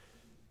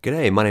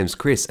G'day, my name's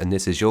Chris and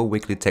this is your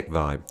weekly tech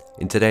vibe.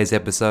 In today's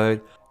episode,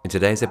 I'm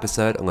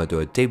going to do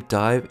a deep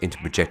dive into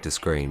projector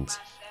screens.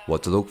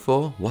 What to look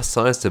for, what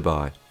size to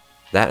buy.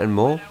 That and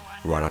more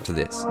right after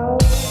this.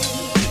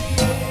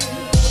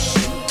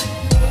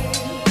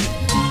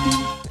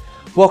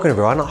 Welcome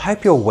everyone, I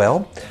hope you're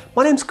well.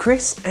 My name's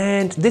Chris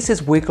and this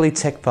is Weekly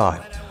Tech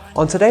Vibe.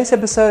 On today's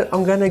episode,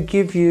 I'm going to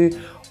give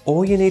you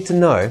all you need to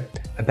know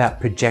about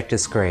projector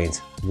screens,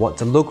 what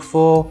to look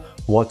for,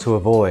 what to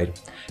avoid.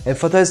 And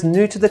for those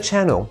new to the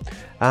channel,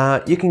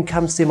 you can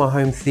come see my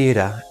home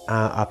theater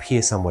up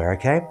here somewhere,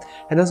 okay?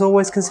 And as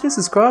always, consider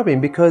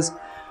subscribing because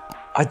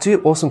I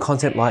do awesome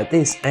content like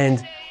this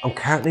and I'm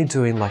currently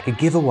doing like a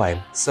giveaway.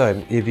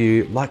 So if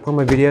you like one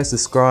of my videos,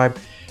 subscribe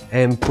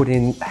and put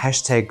in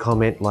hashtag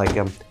comment like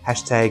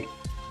hashtag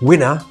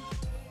winner,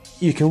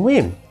 you can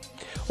win.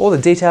 All the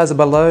details are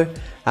below.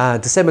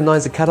 December 9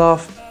 is the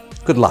cutoff.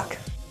 Good luck.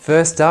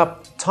 First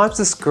up, types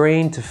of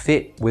screen to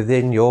fit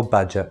within your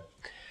budget.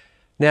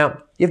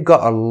 Now, you've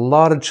got a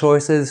lot of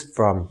choices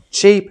from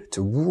cheap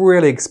to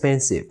really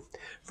expensive.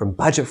 From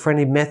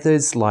budget-friendly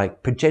methods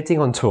like projecting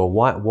onto a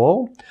white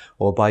wall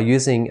or by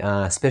using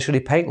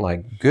specialty paint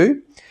like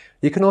goo.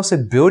 You can also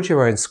build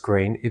your own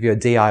screen if you're a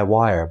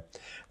DIYer.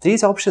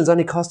 These options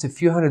only cost a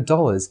few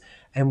 $100s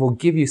and will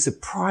give you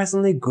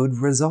surprisingly good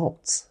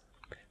results.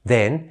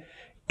 Then,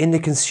 in the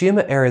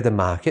consumer area of the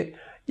market,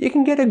 you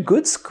can get a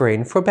good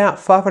screen for about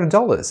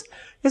 $500.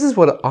 This is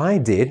what I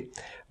did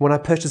when I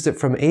purchased it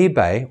from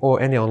eBay or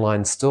any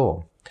online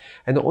store.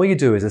 And all you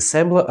do is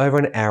assemble it over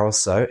an hour or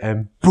so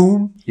and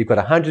boom, you've got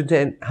a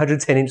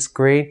 110 inch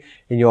screen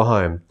in your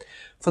home.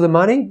 For the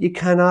money, you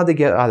can either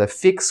get a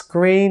fixed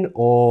screen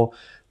or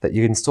that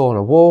you can install on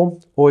a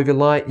wall, or if you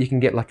like, you can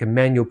get like a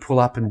manual pull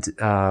up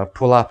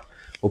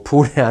or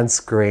pull down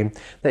screen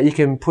that you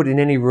can put in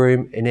any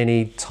room in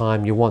any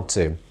time you want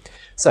to.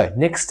 So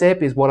next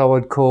step is what I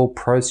would call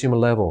prosumer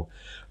level.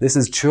 This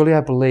is truly,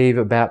 I believe,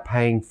 about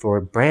paying for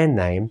a brand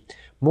name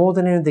more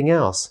than anything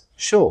else.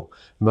 Sure,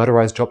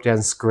 motorized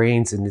drop-down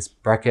screens in this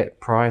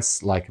bracket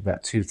price, like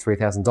about $2,000 to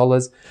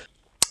 $3,000,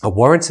 are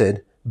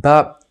warranted,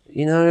 but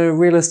you know,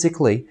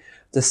 realistically,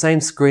 the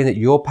same screen that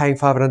you're paying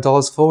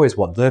 $500 for is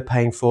what they're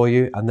paying for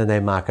you, and then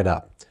they mark it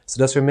up. So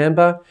just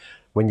remember,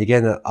 when you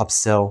get an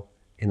upsell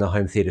in the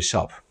home theater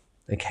shop.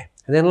 Okay,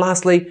 and then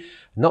lastly,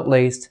 not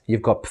least,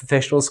 you've got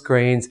professional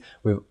screens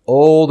with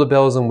all the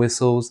bells and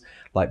whistles,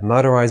 like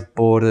motorized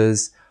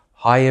borders,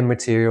 high-end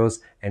materials,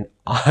 and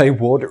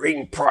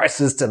eye-watering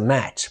prices to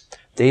match.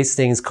 These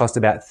things cost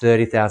about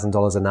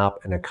 $30,000 and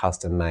up and are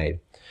custom made.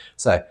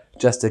 So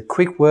just a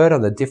quick word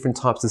on the different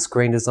types of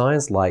screen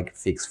designs like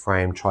fixed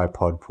frame,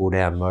 tripod, pull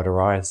down,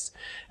 motorized,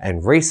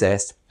 and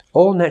recessed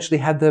all naturally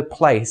have their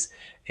place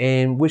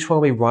and which one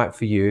will be right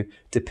for you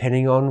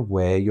depending on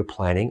where you're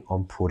planning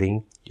on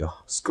putting your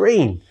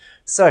screen.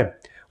 So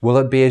will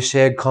it be a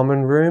shared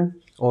common room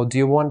or do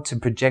you want to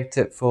protect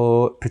it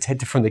from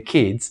the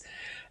kids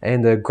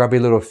and the grubby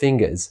little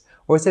fingers?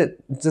 Or is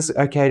it just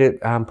okay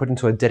to put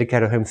into a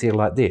dedicated home theater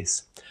like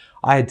this?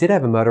 I did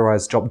have a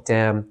motorized drop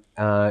down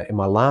in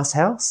my last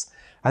house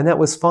and that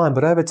was fine,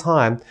 but over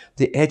time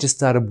the edges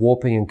started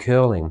warping and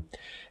curling.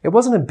 It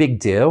wasn't a big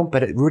deal,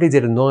 but it really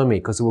did annoy me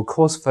because it will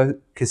cause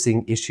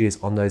focusing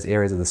issues on those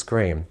areas of the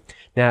screen.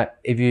 Now,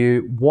 if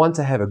you want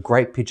to have a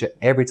great picture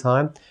every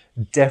time,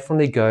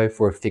 definitely go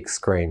for a fixed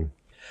screen.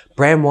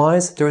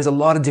 Brand-wise, there is a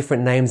lot of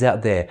different names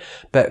out there,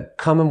 but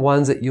common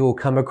ones that you will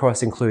come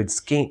across include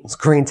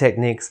Screen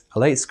Techniques,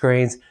 Elite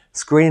Screens,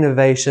 Screen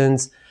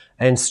Innovations,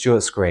 and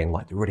Stuart Screen,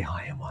 like the really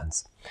high-end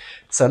ones.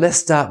 So let's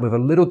start with a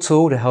little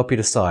tool to help you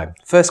decide.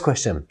 First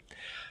question,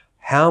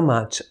 how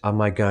much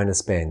am I going to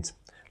spend?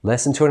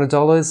 Less than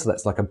 $200,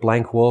 that's like a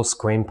blank wall,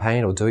 screen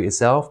paint, or do it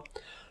yourself.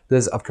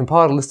 I've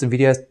compiled a list of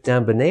videos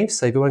down beneath,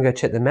 so if you want to go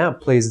check them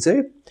out, please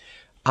do.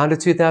 Under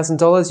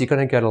 $2,000, you're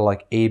going to go to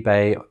like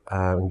eBay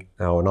or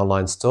an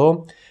online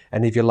store.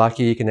 And if you're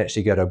lucky, you can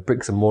actually go to a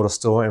bricks and mortar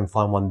store and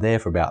find one there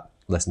for about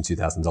less than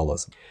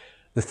 $2,000.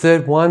 The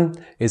third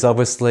one is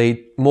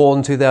obviously more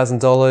than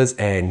 $2,000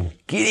 and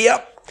giddy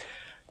up.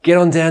 Get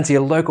on down to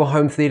your local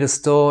home theater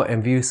store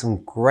and view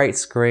some great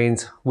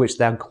screens, which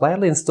they'll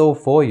gladly install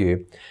for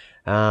you.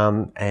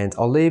 And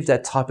I'll leave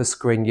that type of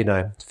screen, you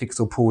know, fix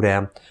or pull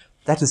down.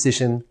 That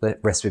decision,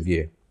 let rest with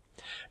you.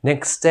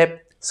 Next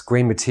step,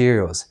 screen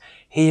materials.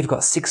 Here you've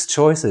got 6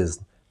 choices.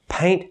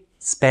 Paint,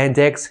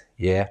 spandex,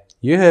 yeah,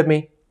 you heard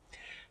me.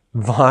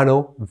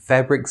 Vinyl,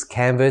 fabrics,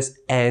 canvas,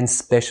 and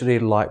specialty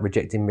light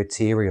rejecting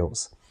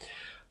materials.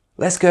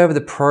 Let's go over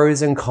the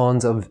pros and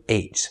cons of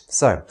each.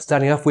 So,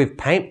 starting off with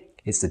paint,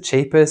 it's the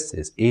cheapest,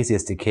 it's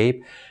easiest to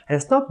keep, and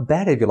it's not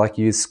bad if you like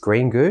to use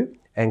screen goo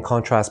and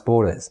contrast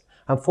borders.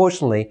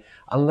 Unfortunately,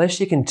 unless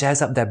you can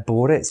jazz up that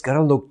border, it's going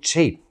to look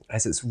cheap,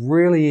 as it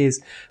really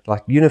is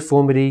like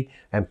uniformity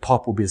and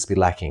pop will just be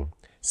lacking.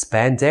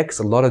 Spandex,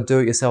 a lot of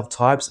do-it-yourself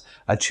types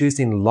are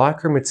choosing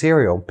lycra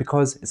material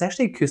because it's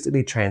actually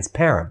acoustically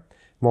transparent.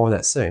 More on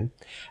that soon.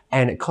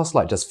 And it costs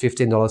like just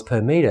 $15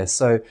 per meter.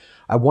 So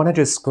a 100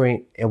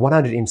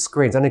 inch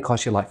screen only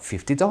costs you like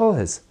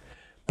 $50.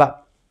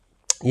 But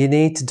you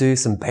need to do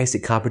some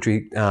basic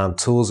carpentry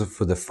tools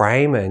for the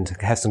frame and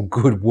have some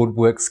good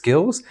woodwork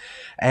skills,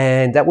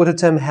 and that will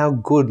determine how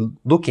good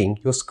looking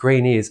your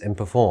screen is and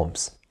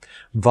performs.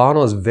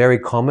 Vinyl is very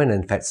common,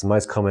 in fact it's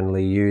most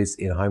commonly used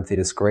in home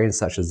theatre screens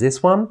such as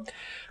this one.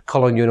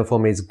 Color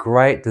uniformity is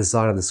great.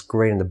 Design of the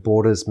screen and the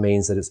borders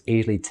means that it's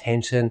easily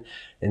tensioned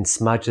and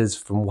smudges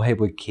from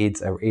wayward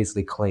kids are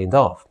easily cleaned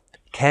off.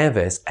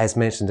 Canvas, as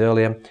mentioned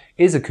earlier,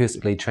 is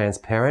acoustically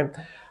transparent,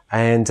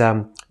 and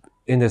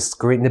in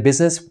the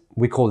business,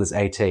 we call this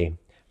AT.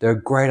 They're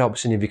a great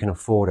option if you can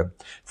afford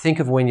it. Think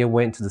of when you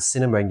went to the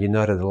cinema and you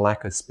noted the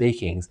lack of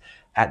speakings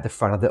at the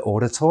front of the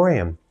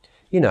auditorium.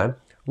 You know,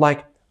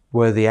 like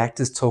were the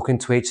actors talking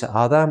to each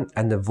other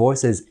and the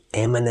voices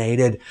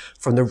emanated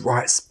from the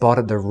right spot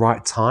at the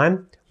right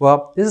time?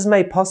 Well, this is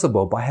made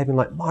possible by having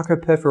like micro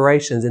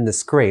perforations in the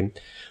screen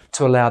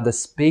to allow the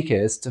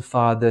speakers to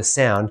fire the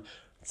sound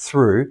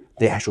through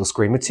the actual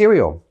screen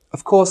material.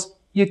 Of course,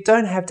 you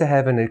don't have to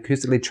have an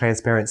acoustically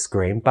transparent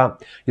screen,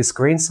 but your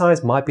screen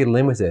size might be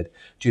limited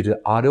due to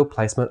the ideal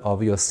placement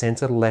of your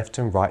center, left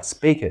and right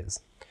speakers.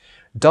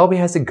 Dolby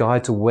has a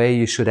guide to where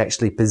you should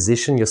actually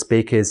position your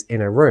speakers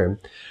in a room,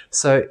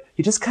 so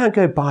you just can't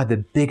go buy the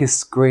biggest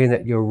screen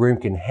that your room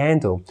can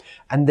handle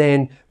and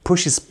then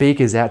push your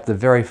speakers out to the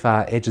very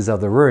far edges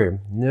of the room.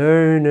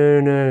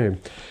 No.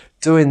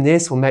 Doing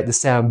this will make the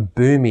sound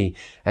boomy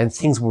and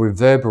things will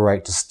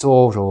reverberate,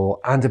 distort or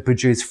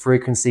underproduce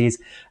frequencies,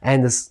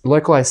 and this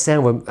localized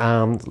sound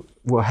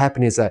will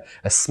happen is a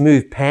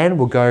smooth pan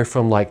will go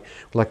from like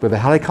with a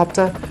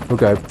helicopter, will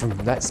go from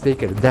that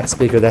speaker to that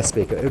speaker to that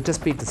speaker. It'll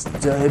just be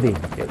disturbing.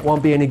 It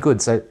won't be any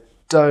good, so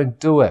don't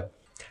do it.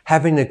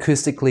 Having an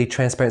acoustically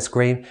transparent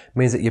screen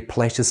means that you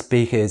place your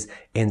speakers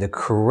in the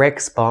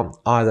correct spot,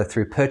 either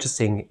through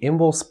purchasing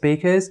in-wall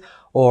speakers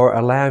or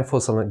allowing for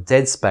some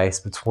dead space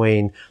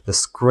between the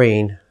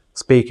screen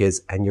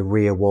speakers and your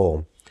rear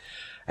wall.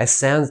 As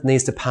sound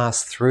needs to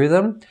pass through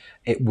them,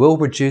 it will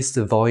reduce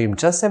the volume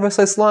just ever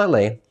so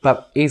slightly,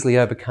 but easily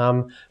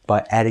overcome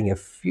by adding a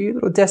few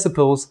little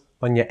decibels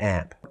on your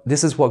amp.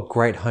 This is what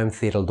great home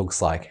theatre looks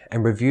like,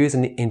 and reviews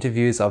and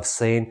interviews I've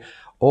seen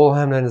all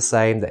homeowners are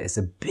saying that it's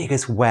the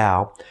biggest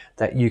wow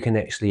that you can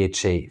actually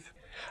achieve.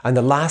 And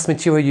the last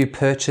material you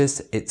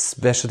purchase, it's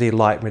specialty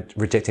light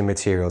rejecting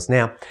materials.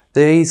 Now,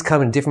 these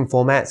come in different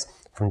formats,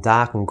 from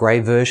dark and grey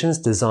versions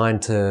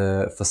designed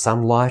for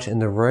some light in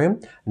the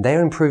room. They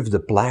improve the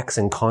blacks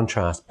and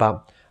contrast,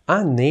 but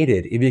aren't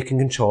needed if you can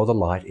control the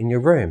light in your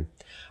room.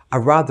 A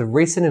rather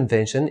recent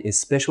invention is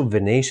special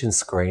Venetian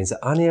screens that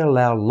only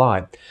allow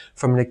light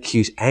from an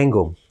acute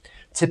angle.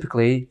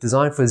 Typically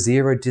designed for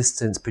zero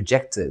distance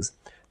projectors,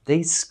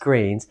 these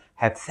screens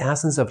have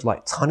thousands of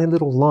tiny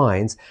little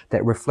lines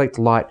that reflect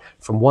light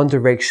from one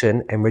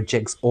direction and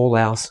rejects all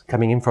else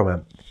coming in from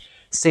it.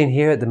 Seen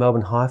here at the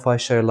Melbourne Hi-Fi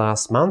show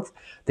last month,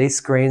 these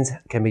screens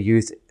can be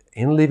used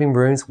in living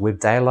rooms with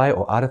daylight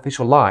or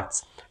artificial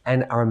lights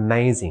and are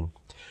amazing.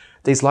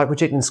 These light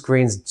projecting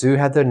screens do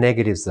have their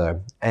negatives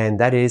though, and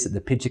that is that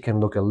the picture can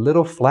look a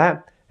little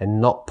flat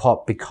and not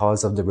pop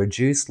because of the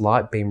reduced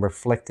light being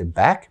reflected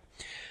back.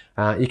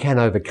 You can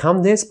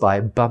overcome this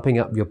by bumping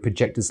up your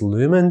projector's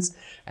lumens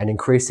and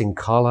increasing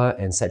color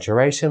and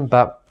saturation,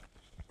 but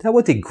that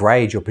will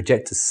degrade your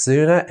projector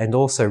sooner and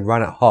also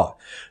run it hot.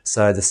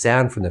 So the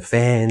sound from the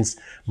fans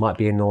might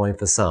be annoying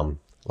for some,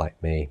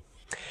 like me.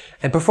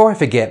 And before I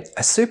forget,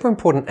 a super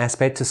important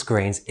aspect to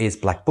screens is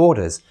black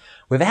borders.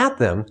 Without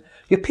them,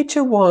 your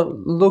picture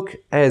won't look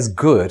as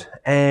good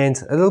and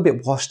a little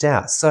bit washed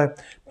out. So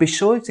be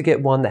sure to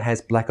get one that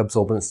has black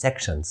absorbent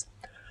sections.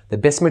 The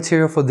best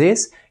material for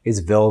this is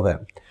velvet.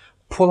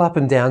 Pull up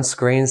and down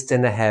screens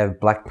tend to have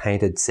black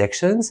painted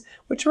sections,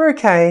 which are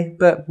okay,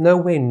 but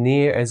nowhere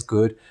near as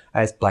good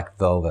as black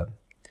velvet.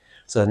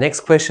 So the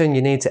next question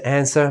you need to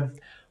answer,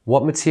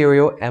 what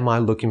material am I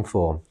looking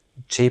for?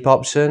 Cheap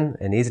option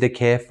and easy to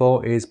care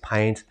for is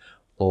paint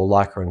or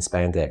lycra and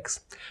spandex.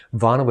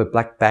 Vinyl with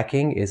black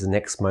backing is the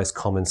next most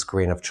common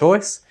screen of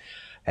choice.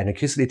 And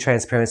acoustically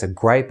transparents are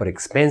great but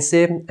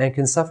expensive and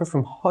can suffer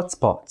from hot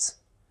spots.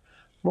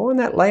 More on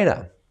that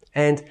later.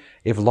 And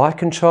if light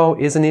control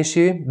is an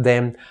issue,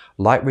 then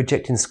light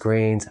rejecting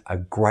screens are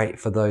great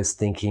for those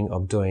thinking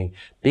of doing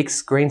big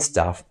screen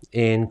stuff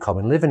in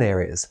common living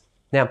areas.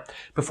 Now,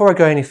 before I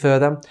go any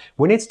further,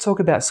 we need to talk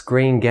about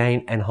screen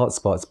gain and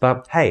hotspots.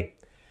 But hey,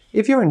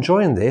 if you're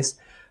enjoying this,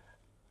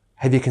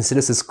 have you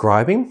considered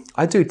subscribing?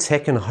 I do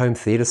tech and home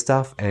theatre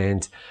stuff,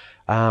 and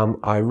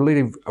I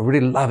really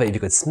love it if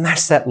you could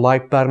smash that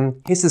like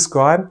button, hit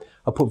subscribe.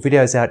 I put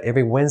videos out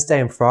every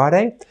Wednesday and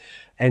Friday,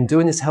 and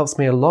doing this helps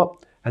me a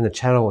lot, and the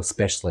channel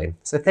especially.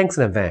 So thanks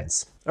in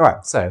advance. All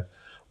right, so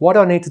what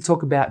do I need to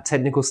talk about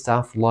technical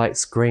stuff like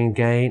screen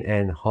gain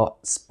and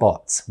hot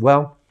spots?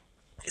 Well,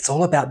 it's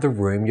all about the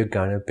room you're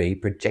going to be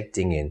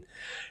projecting in,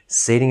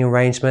 seating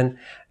arrangement,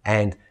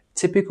 and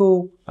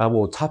typical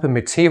type of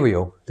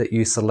material that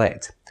you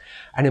select.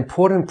 An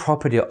important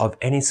property of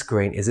any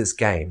screen is its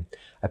gain.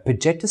 A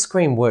projector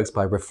screen works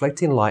by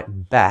reflecting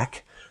light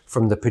back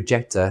from the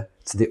projector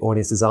to the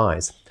audience's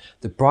eyes.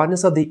 The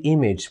brightness of the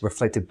image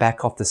reflected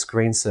back off the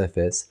screen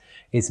surface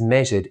is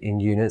measured in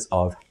units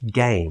of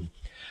gain,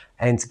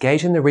 and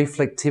gauging the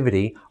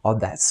reflectivity of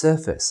that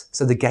surface.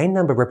 So the gain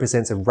number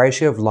represents a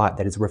ratio of light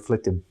that is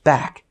reflected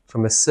back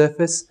from a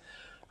surface,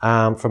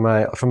 from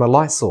a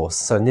light source,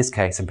 so in this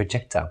case a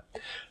projector.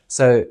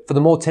 So for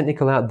the more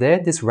technical out there,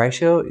 this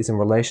ratio is in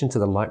relation to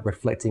the light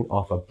reflecting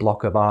off a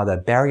block of either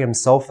barium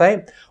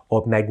sulfate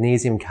or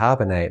magnesium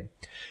carbonate.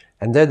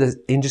 And they're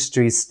the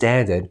industry's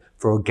standard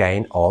for a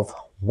gain of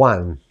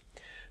 1.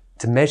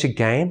 To measure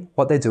gain,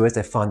 what they do is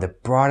they find the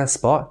brighter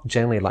spot,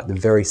 generally like the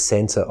very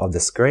center of the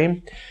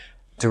screen,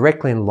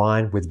 directly in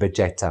line with the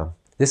projector.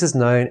 This is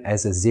known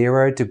as a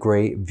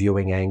 0-degree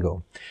viewing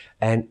angle.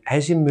 And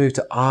as you move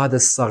to either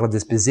side of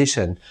this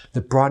position,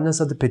 the brightness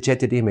of the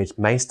projected image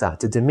may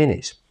start to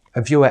diminish.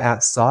 A viewer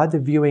outside the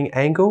viewing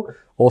angle,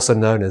 also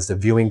known as the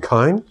viewing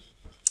cone,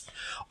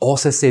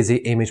 also sees the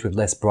image with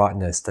less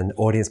brightness than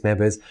audience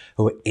members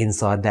who are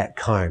inside that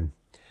cone.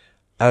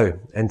 Oh,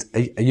 and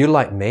are you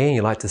like me and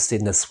you like to sit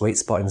in the sweet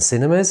spot in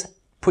cinemas?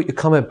 Put your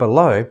comment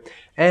below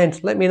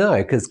and let me know,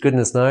 because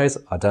goodness knows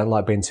I don't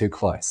like being too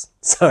close.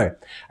 So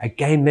a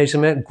gain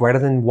measurement greater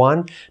than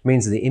 1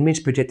 means that the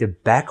image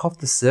projected back off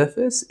the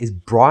surface is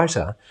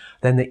brighter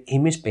than the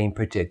image being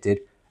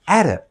projected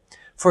at it.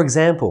 For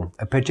example,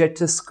 a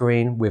projector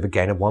screen with a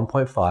gain of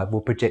 1.5 will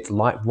project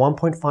light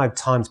 1.5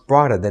 times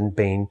brighter than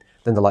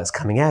the light's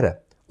coming at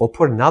it. Or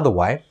put another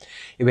way,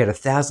 if we had a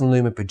 1,000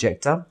 lumen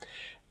projector,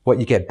 what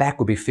you get back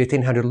would be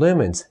 1,500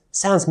 lumens.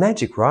 Sounds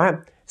magic, right?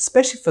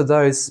 Especially for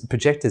those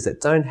projectors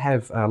that don't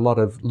have a lot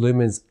of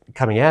lumens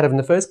coming out of in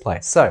the first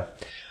place. So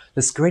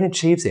the screen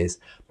achieves this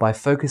by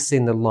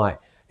focusing the light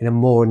in a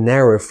more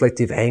narrow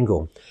reflective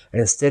angle, and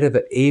instead of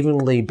it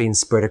evenly being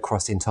spread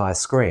across the entire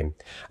screen.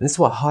 And this is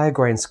why higher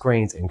grain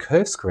screens and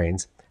curved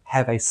screens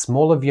have a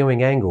smaller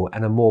viewing angle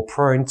and are more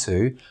prone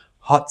to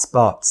hot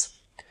spots.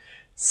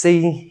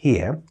 See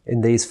here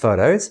in these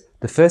photos,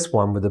 the first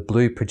one with the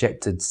blue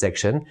projected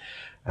section,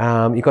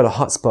 you've got a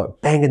hot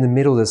spot bang in the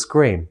middle of the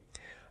screen.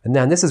 And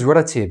now this is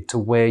relative to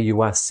where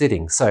you are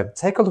sitting. So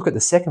take a look at the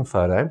second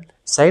photo,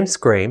 same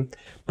screen,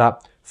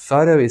 but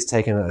photo is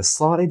taken at a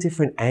slightly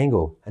different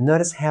angle. And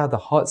notice how the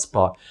hot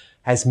spot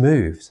has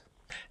moved.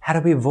 How do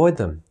we avoid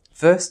them?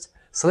 First,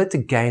 select a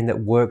gain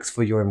that works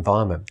for your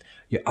environment.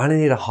 You only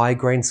need a high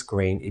grain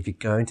screen if you're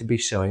going to be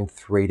showing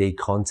 3D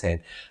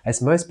content,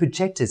 as most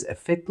projectors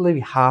effectively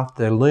halve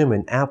their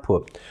lumen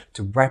output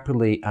to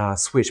rapidly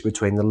switch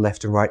between the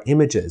left and right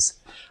images,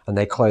 and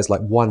they close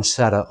like one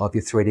shutter of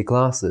your 3D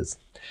glasses.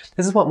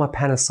 This is what my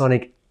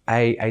Panasonic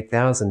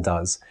A8000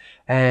 does,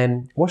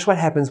 and watch what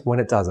happens when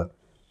it does it.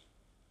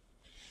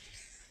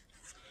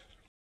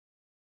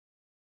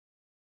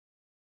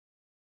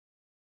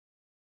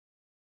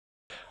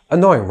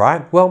 Annoying,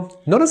 right?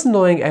 Well, not as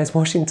annoying as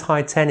watching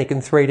Titanic in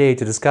 3D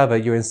to discover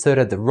you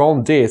inserted the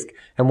wrong disc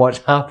and watch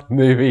half the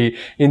movie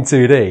in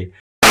 2D.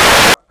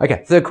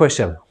 Okay, third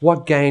question.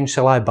 What gain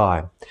shall I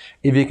buy?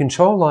 If you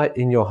control light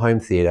in your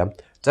home theater,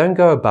 don't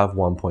go above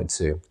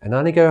 1.2 and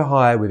only go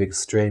higher with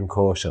extreme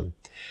caution.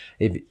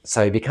 If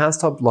you can't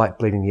stop light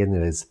bleeding the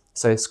editors.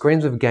 So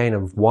screens with a gain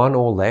of 1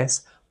 or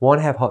less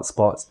won't have hot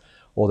spots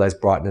or those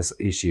brightness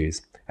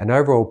issues, and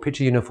overall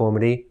picture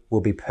uniformity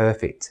will be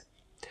perfect.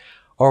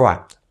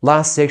 Alright,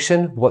 last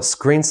section, what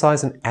screen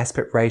size and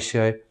aspect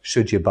ratio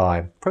should you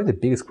buy? Probably the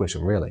biggest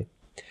question really.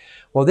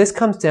 Well, this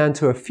comes down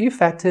to a few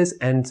factors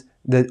and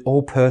they're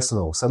all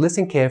personal. So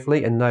listen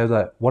carefully and know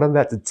that what I'm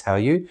about to tell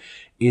you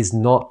is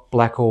not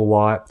black or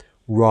white,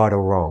 right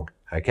or wrong,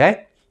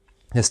 okay?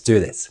 Let's do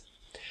this.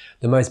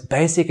 The most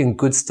basic and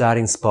good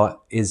starting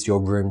spot is your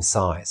room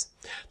size.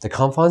 The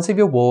confines of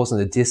your walls and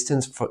the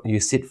distance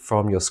you sit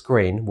from your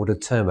screen will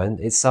determine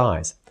its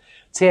size.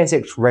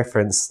 THX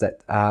reference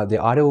that the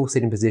ideal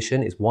sitting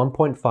position is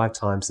 1.5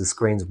 times the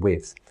screen's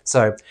width.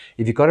 So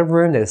if you've got a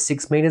room that is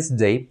 6 meters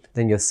deep,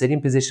 then your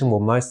sitting position will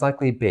most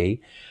likely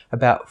be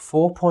about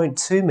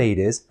 4.2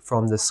 meters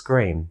from the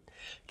screen,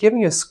 giving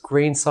you a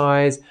screen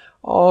size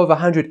of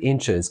 100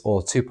 inches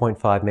or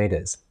 2.5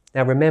 meters.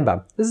 Now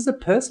remember, this is a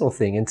personal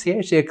thing and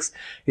THX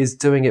is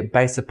doing it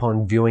based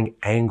upon viewing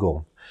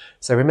angle.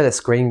 So remember the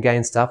screen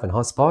gain stuff and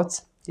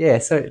hotspots? Yeah,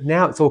 so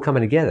now it's all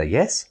coming together,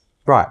 yes?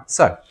 Right,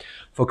 so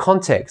for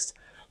context,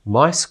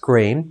 my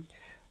screen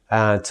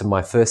to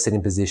my first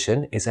sitting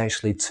position is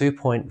actually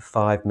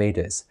 2.5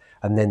 meters.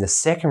 And then the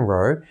second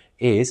row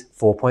is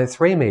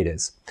 4.3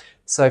 meters.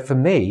 So for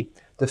me,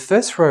 the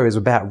first row is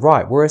about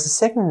right, whereas the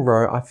second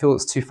row, I feel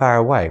it's too far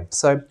away.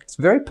 So it's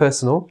very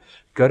personal.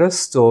 Go to a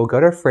store,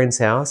 go to a friend's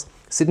house,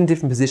 sit in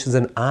different positions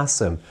and ask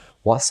them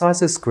what size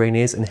the screen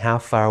is and how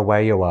far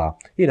away you are.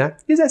 You know,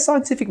 use that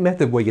scientific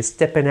method where you're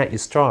stepping out your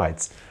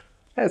strides.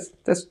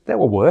 That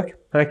will work.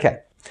 Okay.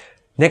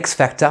 Next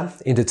factor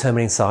in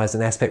determining size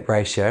and aspect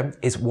ratio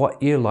is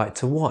what you like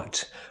to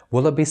watch.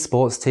 Will it be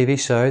sports, TV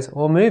shows,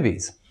 or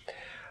movies?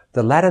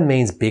 The latter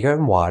means bigger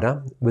and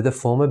wider, with the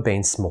former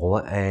being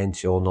smaller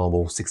and your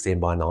normal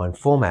 16:9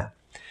 format.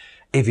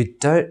 If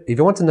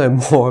you want to know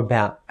more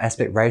about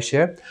aspect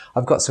ratio,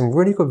 I've got some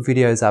really good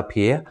videos up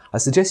here. I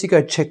suggest you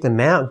go check them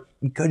out.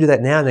 You go do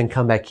that now and then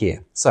come back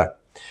here. So,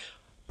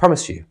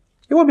 promise you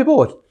won't be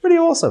bored. Really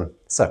awesome.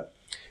 So,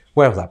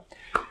 where was I?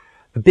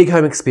 The big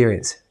home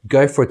experience.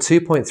 Go for a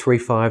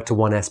 2.35 to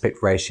 1 aspect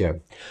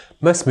ratio.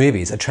 Most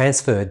movies are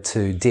transferred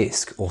to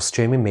disc or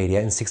streaming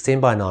media in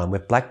 16:9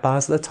 with black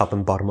bars at the top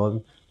and bottom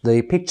of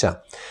the picture.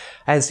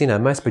 As you know,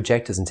 most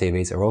projectors and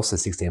TVs are also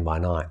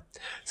 16:9.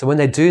 So when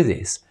they do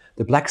this,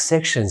 the black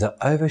sections are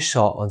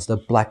overshot onto the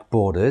black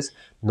borders,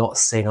 not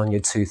seen on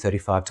your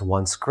 235 to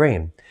 1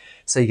 screen.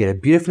 So you get a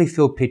beautifully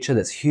filled picture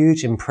that's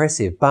huge,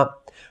 impressive, but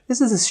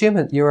this is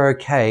assuming you're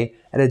okay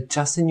at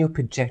adjusting your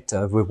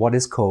projector with what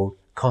is called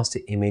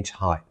constant image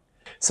height.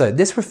 So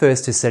this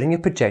refers to setting your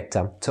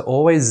projector to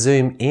always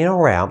zoom in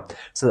or out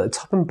so that the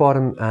top and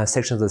bottom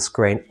sections of the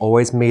screen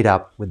always meet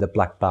up with the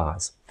black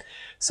bars.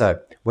 So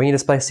when you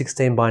display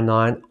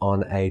 16:9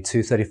 on a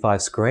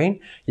 235 screen,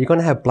 you're going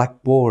to have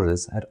black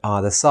borders at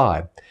either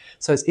side.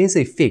 So it's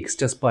easily fixed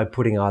just by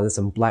putting either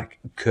some black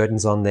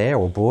curtains on there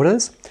or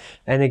borders.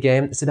 And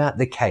again, it's about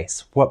the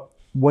case.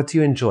 What do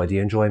you enjoy? Do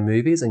you enjoy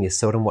movies and you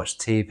seldom watch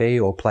TV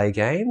or play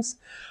games?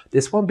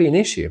 This won't be an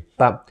issue.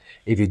 But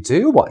if you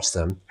do watch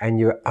them and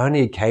you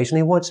only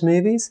occasionally watch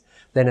movies,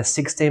 then a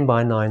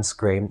 16:9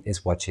 screen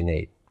is what you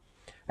need.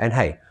 And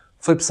hey,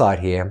 flip side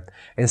here,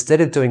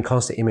 instead of doing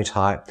constant image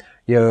height,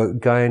 you're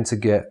going to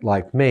get,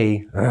 like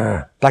me,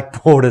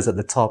 black borders at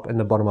the top and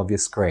the bottom of your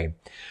screen.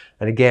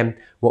 And again,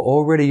 we're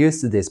already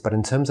used to this, but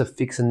in terms of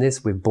fixing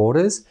this with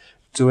borders,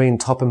 doing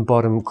top and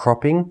bottom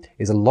cropping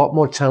is a lot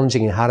more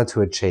challenging and harder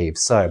to achieve.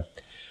 So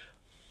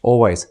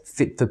always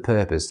fit for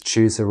purpose,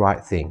 choose the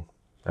right thing.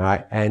 All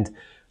right, and a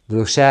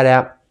little shout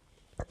out,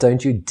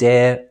 don't you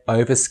dare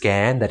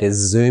overscan, that is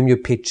zoom your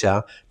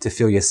picture to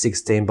fill your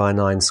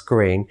 16:9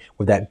 screen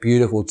with that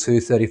beautiful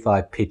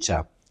 235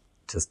 picture.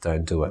 Just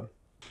don't do it.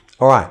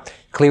 All right,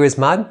 clear as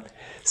mud,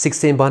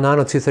 16:9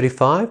 or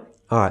 235.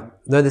 All right,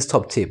 know this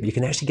top tip. You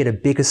can actually get a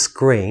bigger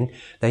screen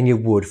than you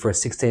would for a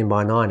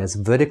 16:9 as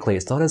vertically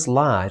it's not as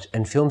large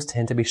and films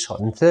tend to be shot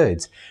in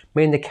thirds,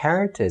 meaning the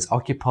characters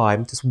occupy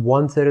just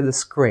 1/3 of the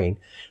screen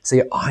so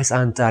your eyes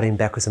aren't darting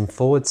backwards and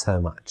forwards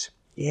so much.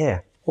 Yeah,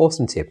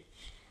 awesome tip.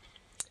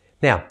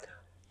 Now,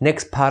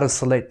 next part of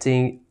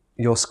selecting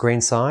your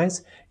screen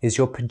size is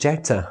your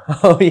projector.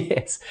 Oh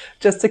yes,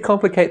 just to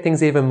complicate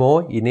things even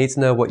more, you need to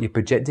know what your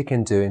projector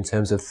can do in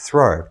terms of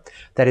throw.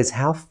 That is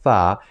how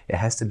far it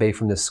has to be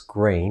from the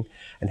screen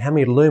and how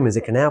many lumens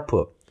it can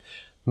output.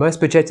 Most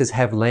projectors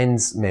have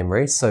lens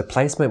memory, so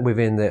placement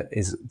within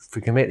is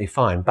completely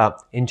fine,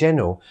 but in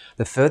general,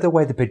 the further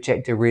away the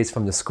projector is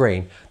from the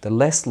screen, the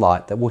less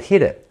light that will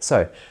hit it.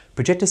 So,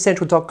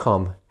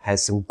 projectorcentral.com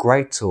has some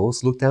great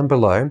tools, look down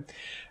below,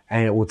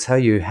 and it will tell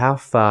you how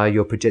far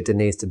your projector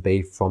needs to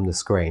be from the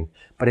screen.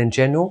 But in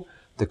general,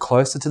 the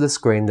closer to the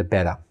screen, the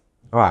better.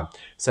 All right,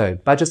 so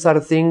budget side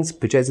of things,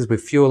 projectors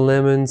with fewer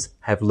lumens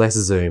have less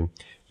zoom.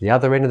 The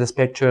other end of the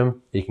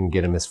spectrum, you can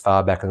get them as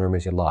far back in the room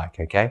as you like,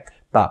 okay?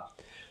 But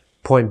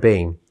point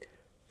being,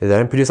 if they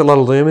don't produce a lot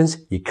of lumens,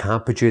 you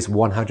can't produce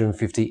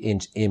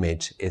 150-inch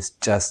image. It's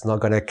just not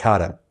going to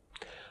cut it.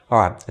 All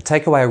right, the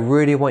takeaway I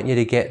really want you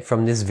to get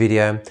from this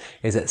video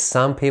is that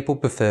some people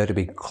prefer to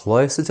be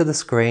closer to the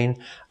screen,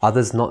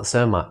 others not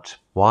so much.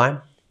 Why?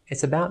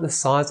 It's about the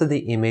size of the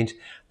image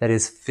that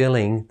is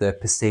filling the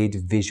perceived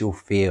visual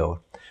field.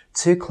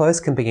 Too close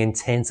can be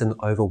intense and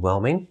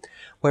overwhelming,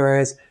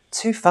 whereas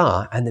too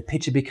far and the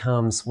picture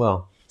becomes,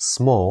 well,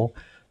 small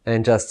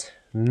and just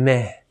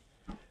meh.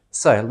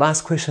 So,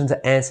 last question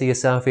to answer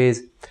yourself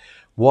is,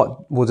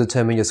 what will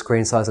determine your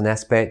screen size and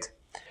aspect?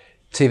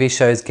 TV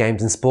shows,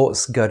 games and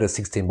sports go to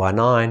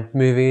 16:9,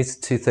 movies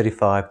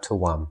 235 to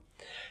 1.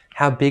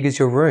 How big is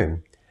your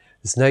room?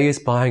 There's no use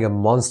buying a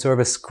monster of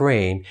a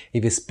screen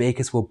if your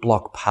speakers will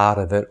block part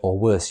of it, or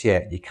worse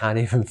yet, you can't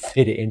even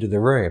fit it into the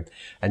room.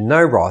 And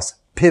no, Ross,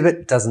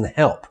 pivot doesn't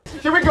help.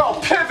 Here we go,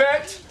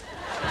 pivot!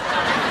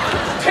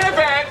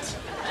 Pivot!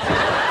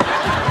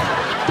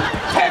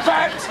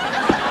 Pivot!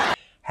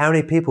 How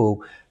many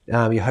people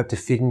you hope to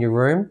fit in your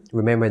room?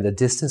 Remember, the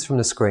distance from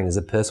the screen is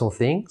a personal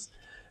thing,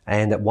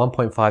 and that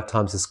 1.5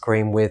 times the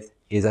screen width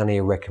is only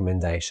a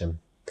recommendation.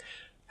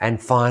 And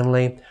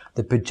finally,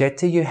 the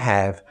projector you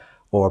have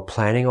or are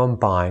planning on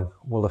buying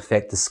will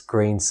affect the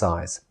screen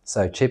size.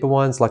 So cheaper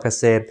ones, like I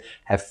said,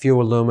 have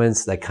fewer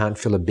lumens, they can't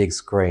fill a big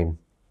screen.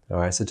 All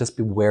right, so just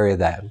be wary of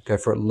that. Go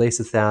for at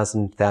least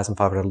 1,000,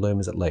 1,500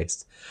 lumens at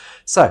least.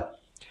 So, a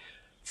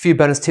few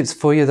bonus tips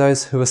for you,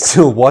 those who are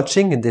still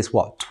watching in this,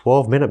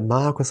 12-minute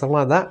mark or something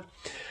like that.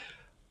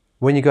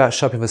 When you go out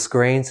shopping for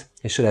screens,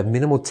 it should have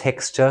minimal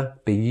texture,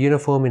 be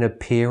uniform in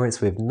appearance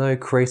with no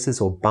creases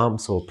or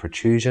bumps or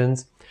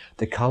protrusions.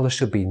 The color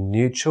should be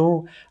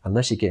neutral,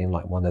 unless you're getting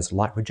like one of those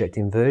light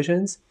projecting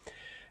versions.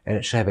 And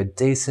it should have a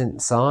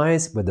decent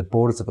size with the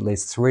borders of at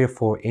least 3 or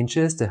 4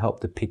 inches to help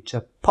the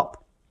picture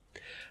pop.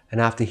 And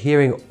after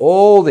hearing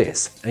all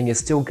this, and you're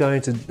still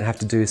going to have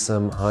to do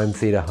some home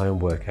theater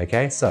homework,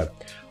 okay? So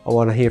I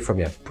want to hear from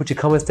you. Put your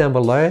comments down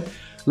below.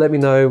 Let me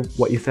know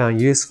what you found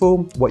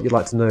useful, what you'd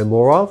like to know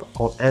more of.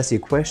 I'll answer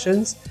your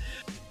questions.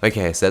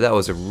 Okay, so that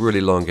was a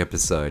really long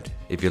episode.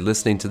 If you're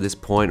listening to this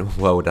point,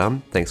 well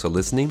done. Thanks for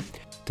listening.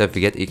 Don't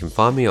forget that you can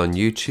find me on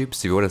YouTube, so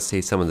if you want to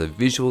see some of the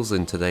visuals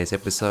in today's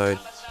episode,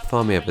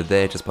 find me over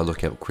there just by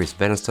looking up Chris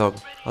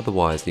Vanderstock.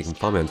 Otherwise, you can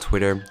find me on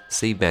Twitter,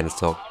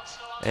 cvanderstock,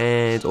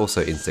 and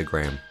also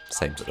Instagram,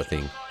 same sort of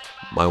thing.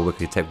 My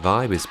Weekly Tech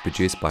Vibe is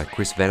produced by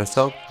Chris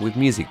Vanderstock with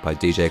music by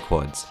DJ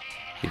Quads.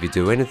 If you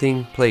do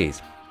anything,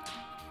 please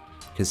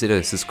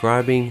consider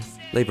subscribing,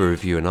 leave a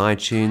review on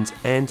iTunes,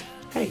 and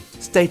hey,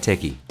 stay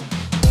techie.